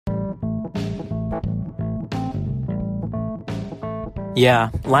Yeah,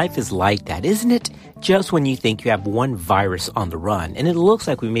 life is like that, isn't it? Just when you think you have one virus on the run, and it looks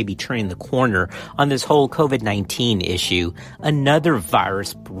like we may be turning the corner on this whole COVID-19 issue, another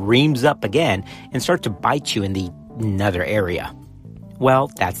virus reams up again and starts to bite you in the another area. Well,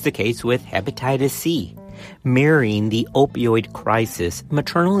 that's the case with hepatitis C. Mirroring the opioid crisis,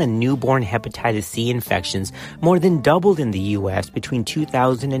 maternal and newborn hepatitis C infections more than doubled in the U.S. between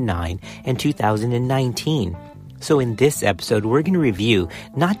 2009 and 2019. So in this episode, we're going to review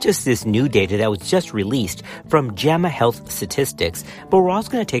not just this new data that was just released from JAMA Health Statistics, but we're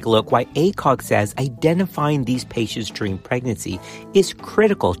also going to take a look why ACOG says identifying these patients during pregnancy is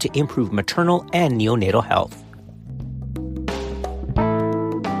critical to improve maternal and neonatal health.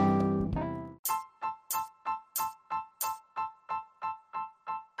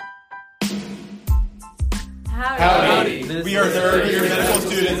 Howdy. We are third-year medical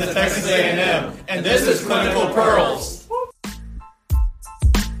students at Texas A&M, and this is Clinical Pearls.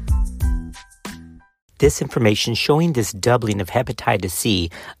 This information showing this doubling of hepatitis C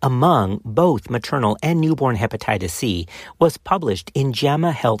among both maternal and newborn hepatitis C was published in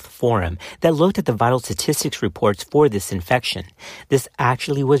JAMA Health Forum that looked at the vital statistics reports for this infection. This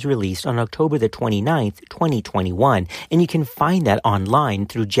actually was released on October the 29th, 2021, and you can find that online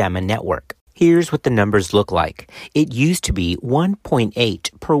through JAMA Network. Here's what the numbers look like. It used to be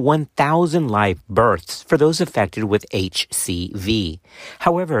 1.8 per 1,000 live births for those affected with HCV.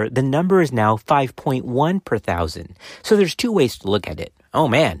 However, the number is now 5.1 per 1,000. So there's two ways to look at it. Oh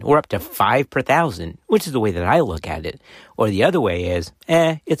man, we're up to 5 per 1,000, which is the way that I look at it. Or the other way is,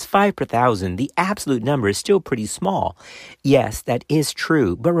 it's 5 per 1,000. The absolute number is still pretty small. Yes, that is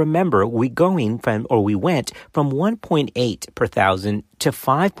true. But remember, we went from 1.8 per 1,000 to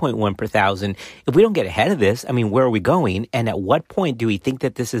 5.1 per 1,000. If we don't get ahead of this, where are we going? And at what point do we think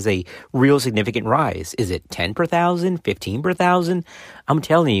that this is a real significant rise? Is it 10 per 1,000, 15 per 1,000? I'm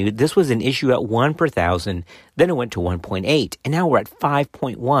telling you, this was an issue at 1 per 1,000. Then it went to 1.8, and now we're at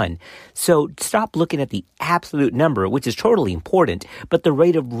 5.1. So stop looking at the absolute number, which is totally important, but the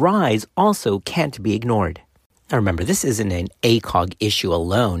rate of rise also can't be ignored. Now remember, this isn't an ACOG issue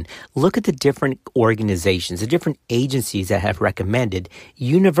alone. Look at the different organizations, the different agencies that have recommended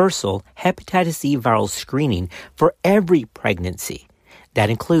universal hepatitis C viral screening for every pregnancy. That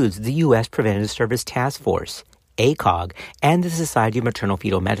includes the U.S. Preventive Service Task Force, ACOG, and the Society of Maternal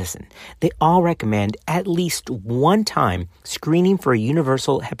Fetal Medicine. They all recommend at least one time screening for a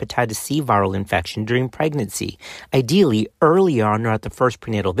universal hepatitis C viral infection during pregnancy, ideally early on or at the first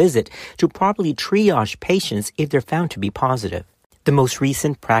prenatal visit, to properly triage patients if they're found to be positive. The most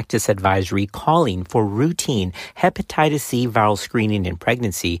recent practice advisory calling for routine hepatitis C viral screening in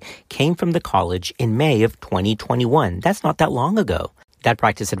pregnancy came from the college in May of 2021. That's not that long ago. That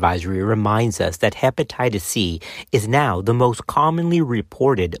practice advisory reminds us that hepatitis C is now the most commonly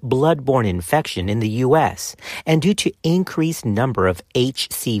reported blood-borne infection in the U.S. And due to increased number of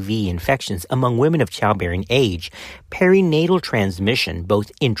HCV infections among women of childbearing age, perinatal transmission,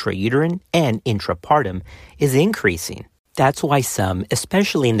 both intrauterine and intrapartum, is increasing. That's why some,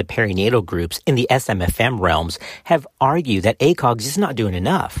 especially in the perinatal groups in the SMFM realms, have argued that ACOG is just not doing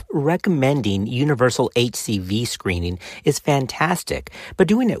enough. Recommending universal HCV screening is fantastic, but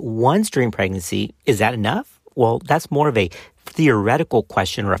doing it once during pregnancy, is that enough? Well, that's more of a theoretical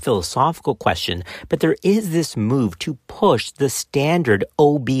question or a philosophical question, but there is this move to push the standard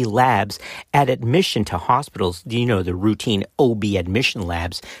OB labs at admission to hospitals, the routine OB admission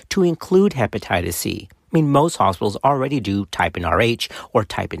labs, to include hepatitis C. Most hospitals already do type in RH or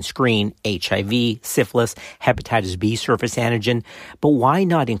type in screen, HIV, syphilis, hepatitis B surface antigen, but why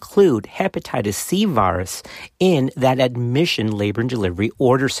not include hepatitis C virus in that admission labor and delivery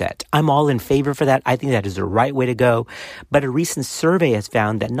order set? I'm all in favor for that. I think that is the right way to go, but a recent survey has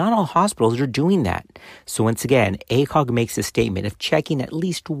found that not all hospitals are doing that. So once again, ACOG makes a statement of checking at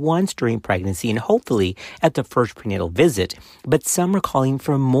least once during pregnancy and hopefully at the first prenatal visit, but some are calling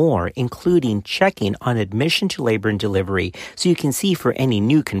for more, including checking on admission to labor and delivery so you can see for any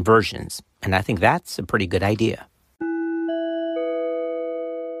new conversions. And I think that's a pretty good idea.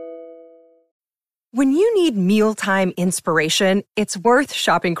 When you need mealtime inspiration, it's worth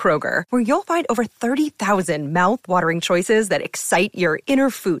shopping Kroger, where you'll find over 30,000 mouth-watering choices that excite your inner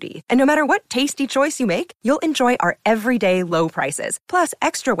foodie. And no matter what tasty choice you make, you'll enjoy our everyday low prices, plus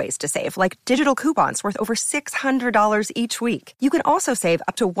extra ways to save, like digital coupons worth over $600 each week. You can also save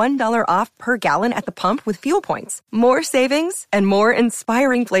up to $1 off per gallon at the pump with fuel points. More savings and more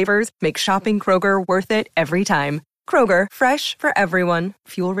inspiring flavors make shopping Kroger worth it every time. Kroger, fresh for everyone.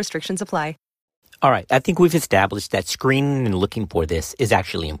 Fuel restrictions apply. All right, I think we've established that screening and looking for this is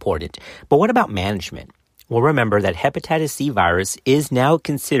actually important. But what about management? Well, remember that hepatitis C virus is now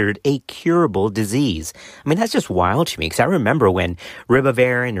considered a curable disease. I mean, that's just wild to me because I remember when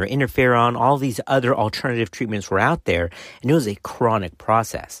ribavirin or interferon, all these other alternative treatments were out there, and it was a chronic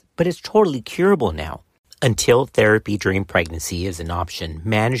process. But it's totally curable now. Until therapy during pregnancy is an option,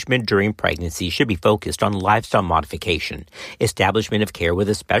 management during pregnancy should be focused on lifestyle modification, establishment of care with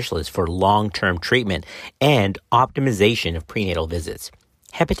a specialist for long-term treatment, and optimization of prenatal visits.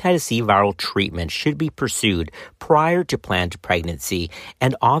 Hepatitis C viral treatment should be pursued prior to planned pregnancy,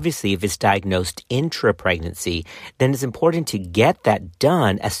 and obviously if it's diagnosed intra-pregnancy, then it's important to get that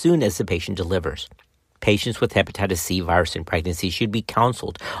done as soon as the patient delivers. Patients with hepatitis C virus in pregnancy should be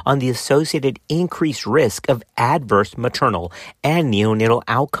counseled on the associated increased risk of adverse maternal and neonatal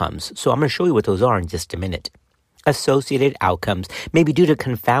outcomes. So I'm going to show you what those are in just a minute. Associated outcomes may be due to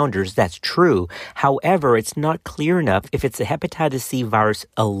confounders, that's true. However, it's not clear enough if it's the hepatitis C virus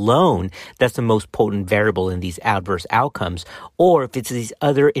alone that's the most potent variable in these adverse outcomes, or if it's these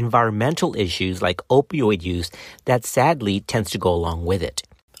other environmental issues like opioid use that sadly tends to go along with it.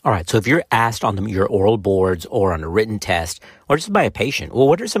 All right, so if you're asked on your oral boards or on a written test or just by a patient, well,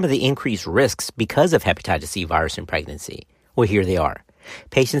 what are some of the increased risks because of hepatitis C virus in pregnancy? Well, here they are.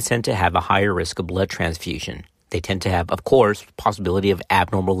 Patients tend to have a higher risk of blood transfusion. They tend to have, of course, possibility of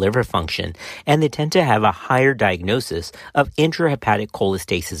abnormal liver function, and they tend to have a higher diagnosis of intrahepatic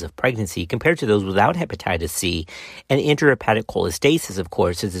cholestasis of pregnancy compared to those without hepatitis C. And intrahepatic cholestasis, of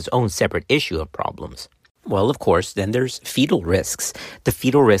course, is its own separate issue of problems. Well, of course, then there's fetal risks. The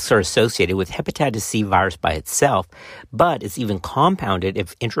fetal risks are associated with hepatitis C virus by itself, but it's even compounded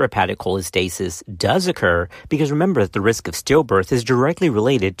if intrahepatic cholestasis does occur, because remember that the risk of stillbirth is directly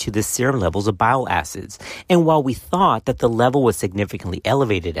related to the serum levels of bile acids. And while we thought that the level was significantly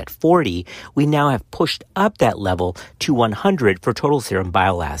elevated at 40, we now have pushed up that level to 100 for total serum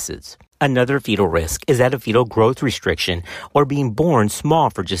bile acids. Another fetal risk is that of fetal growth restriction or being born small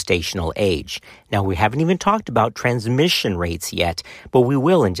for gestational age. Now, we haven't even talked about transmission rates yet, but we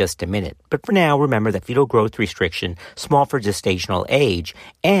will in just a minute. But for now, remember that fetal growth restriction, small for gestational age,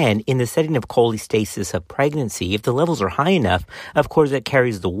 and in the setting of cholestasis of pregnancy, if the levels are high enough, of course, it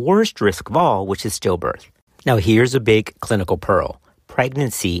carries the worst risk of all, which is stillbirth. Now, here's a big clinical pearl.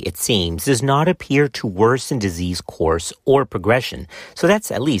 Pregnancy, it seems, does not appear to worsen disease course or progression, so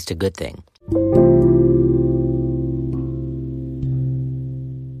that's at least a good thing.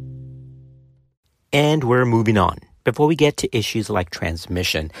 And we're moving on. Before we get to issues like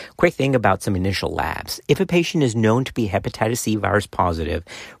transmission, quick thing about some initial labs. If a patient is known to be hepatitis C virus positive,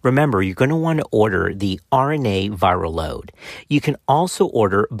 remember you're going to want to order the RNA viral load. You can also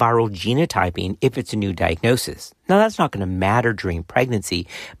order viral genotyping if it's a new diagnosis. Now, that's not going to matter during pregnancy,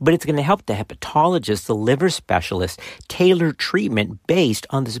 but it's going to help the hepatologist, the liver specialist, tailor treatment based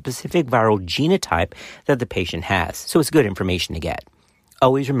on the specific viral genotype that the patient has. So it's good information to get.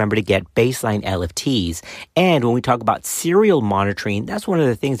 Always remember to get baseline LFTs. And when we talk about serial monitoring, that's one of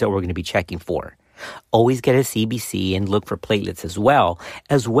the things that we're going to be checking for. Always get a CBC and look for platelets as well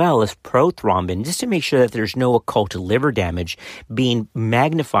as prothrombin, just to make sure that there's no occult liver damage being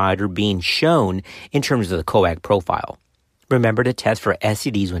magnified or being shown in terms of the coag profile. Remember to test for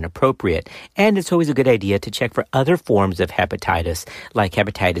STDs when appropriate, and it's always a good idea to check for other forms of hepatitis, like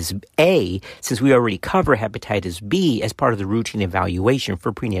hepatitis A, since we already cover hepatitis B as part of the routine evaluation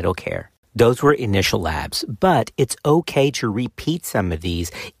for prenatal care. Those were initial labs, but it's okay to repeat some of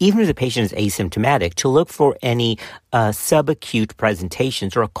these, even if the patient is asymptomatic, to look for any subacute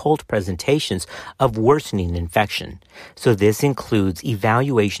presentations or occult presentations of worsening infection. So this includes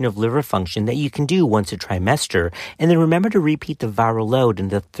evaluation of liver function that you can do once a trimester, and then remember to repeat the viral load in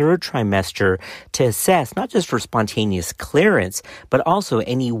the third trimester to assess not just for spontaneous clearance, but also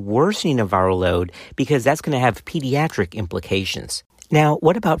any worsening of viral load, because that's going to have pediatric implications. Now,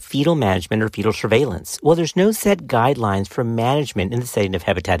 what about fetal management or fetal surveillance? Well, there's no set guidelines for management in the setting of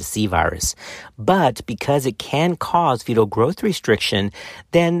hepatitis C virus. But because it can cause fetal growth restriction,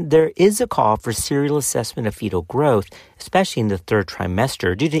 then there is a call for serial assessment of fetal growth, especially in the third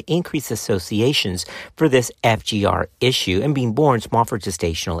trimester, due to increased associations for this FGR issue and being born small for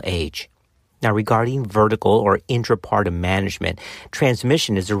gestational age. Now, regarding vertical or intrapartum management,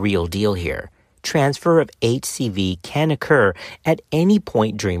 transmission is a real deal here. Transfer of HCV can occur at any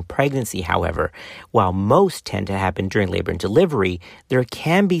point during pregnancy, however. While most tend to happen during labor and delivery, there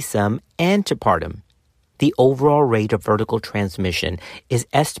can be some antepartum. The overall rate of vertical transmission is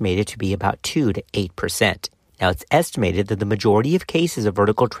estimated to be about 2 to 8%. Now, it's estimated that the majority of cases of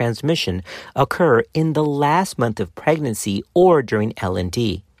vertical transmission occur in the last month of pregnancy or during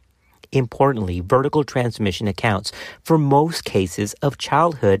L&D. Importantly, vertical transmission accounts for most cases of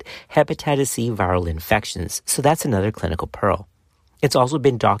childhood hepatitis C viral infections, so that's another clinical pearl. It's also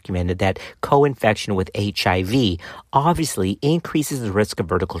been documented that co-infection with HIV obviously increases the risk of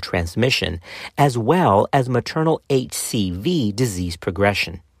vertical transmission, as well as maternal HCV disease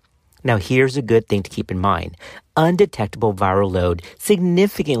progression. Now, here's a good thing to keep in mind. Undetectable viral load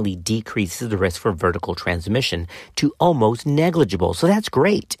significantly decreases the risk for vertical transmission to almost negligible, so that's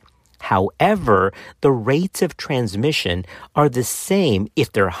great. However, the rates of transmission are the same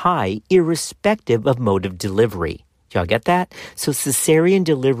if they're high, irrespective of mode of delivery. Y'all get that? So cesarean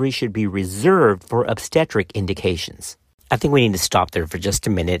delivery should be reserved for obstetric indications. I think we need to stop there for just a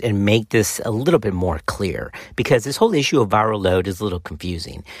minute and make this a little bit more clear, because this whole issue of viral load is a little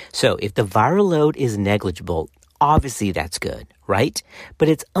confusing. So if the viral load is negligible, obviously that's good, right? But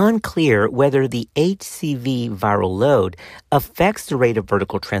it's unclear whether the HCV viral load affects the rate of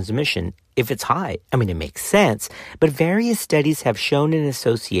vertical transmission if it's high. I mean, it makes sense, but various studies have shown an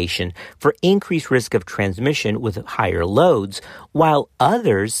association for increased risk of transmission with higher loads, while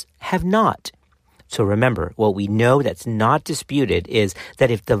others have not. So remember, what we know that's not disputed is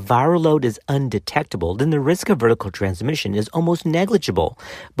that if the viral load is undetectable, then the risk of vertical transmission is almost negligible.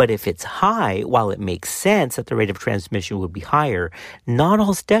 But if it's high, while it makes sense that the rate of transmission would be higher, not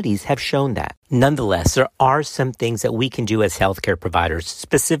all studies have shown that. Nonetheless, there are some things that we can do as healthcare providers,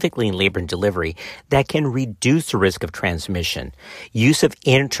 specifically in labor and delivery, that can reduce the risk of transmission. Use of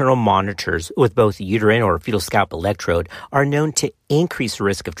internal monitors with both a uterine or a fetal scalp electrode are known to increase the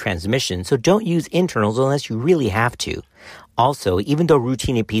risk of transmission, so don't use internals unless you really have to. Also, even though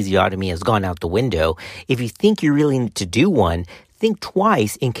routine episiotomy has gone out the window, if you think you really need to do one, think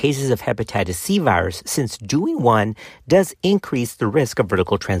twice in cases of hepatitis C virus, since doing one does increase the risk of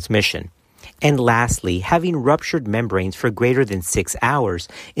vertical transmission. And lastly, having ruptured membranes for greater than 6 hours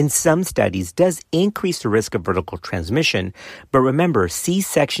in some studies does increase the risk of vertical transmission. But remember,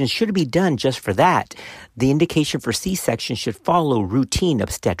 C-section shouldn't be done just for that. The indication for C-section should follow routine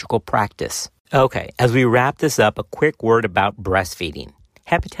obstetrical practice. Okay, as we wrap this up, a quick word about breastfeeding.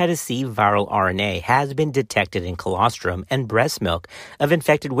 Hepatitis C viral RNA has been detected in colostrum and breast milk of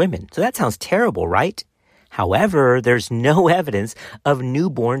infected women. So that sounds terrible, right? However, there's no evidence of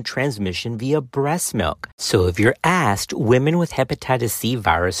newborn transmission via breast milk. So if you're asked, women with hepatitis C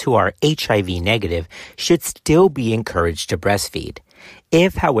virus who are HIV negative should still be encouraged to breastfeed.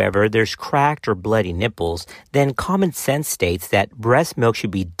 If, however, there's cracked or bloody nipples, then common sense states that breast milk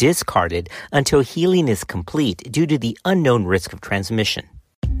should be discarded until healing is complete due to the unknown risk of transmission.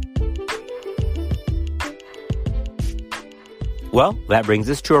 Well, that brings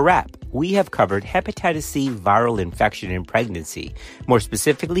us to a wrap. We have covered hepatitis C viral infection in pregnancy, more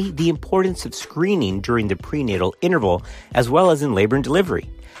specifically, the importance of screening during the prenatal interval, as well as in labor and delivery.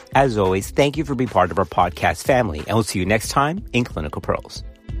 As always, thank you for being part of our podcast family, and we'll see you next time in Clinical Pearls.